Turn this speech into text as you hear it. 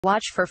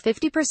watch for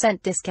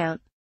 50% discount.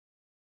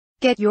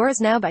 Get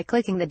yours now by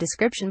clicking the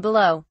description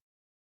below,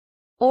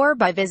 or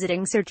by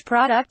visiting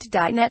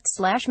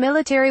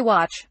searchproduct.net/military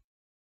watch.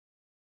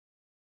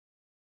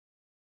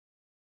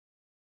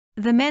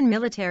 The Men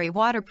Military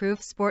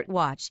Waterproof Sport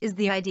Watch is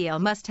the ideal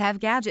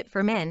must-have gadget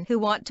for men who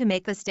want to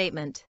make a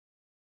statement.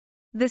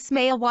 This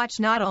male watch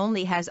not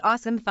only has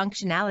awesome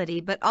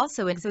functionality but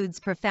also exudes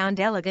profound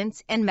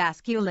elegance and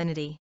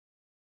masculinity.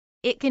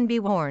 It can be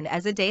worn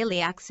as a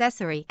daily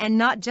accessory and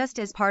not just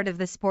as part of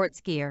the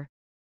sports gear.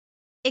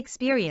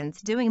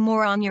 Experience doing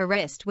more on your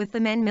wrist with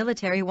the Men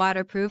Military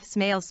Waterproof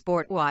Smale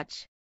Sport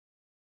Watch.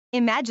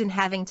 Imagine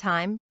having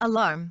time,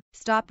 alarm,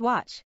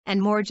 stopwatch,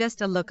 and more just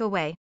a look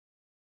away.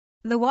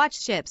 The watch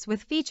ships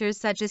with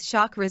features such as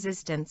shock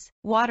resistance,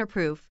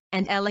 waterproof,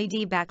 and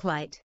LED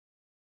backlight.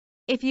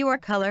 If you are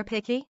color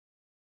picky,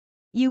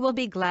 you will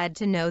be glad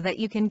to know that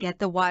you can get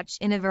the watch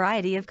in a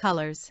variety of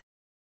colors.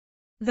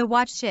 The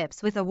watch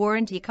ships with a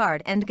warranty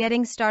card and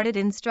getting started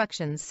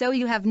instructions, so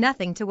you have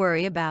nothing to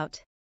worry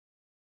about.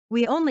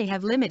 We only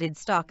have limited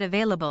stock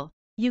available.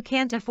 You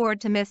can't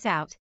afford to miss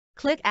out.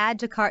 Click Add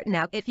to Cart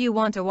now if you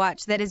want a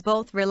watch that is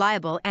both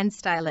reliable and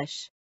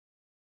stylish.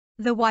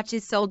 The watch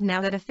is sold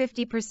now at a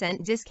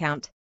 50%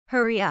 discount.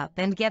 Hurry up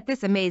and get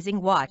this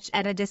amazing watch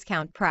at a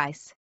discount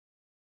price.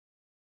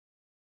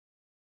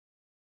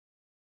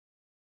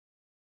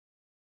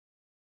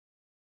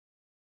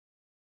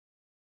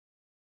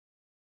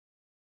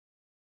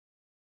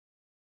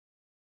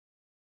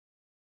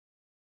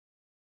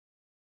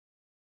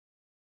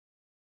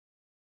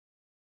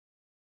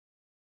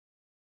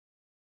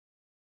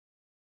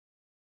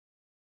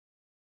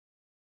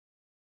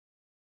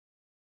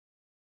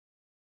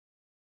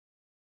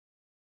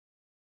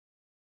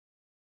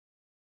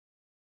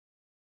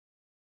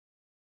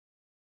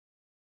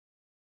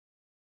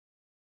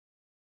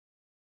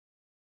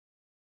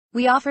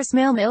 We offer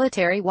Smale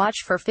Military Watch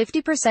for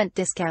 50%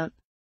 discount.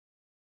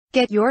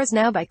 Get yours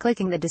now by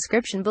clicking the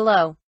description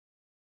below,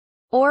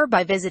 or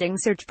by visiting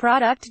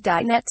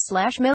searchproduct.net/military.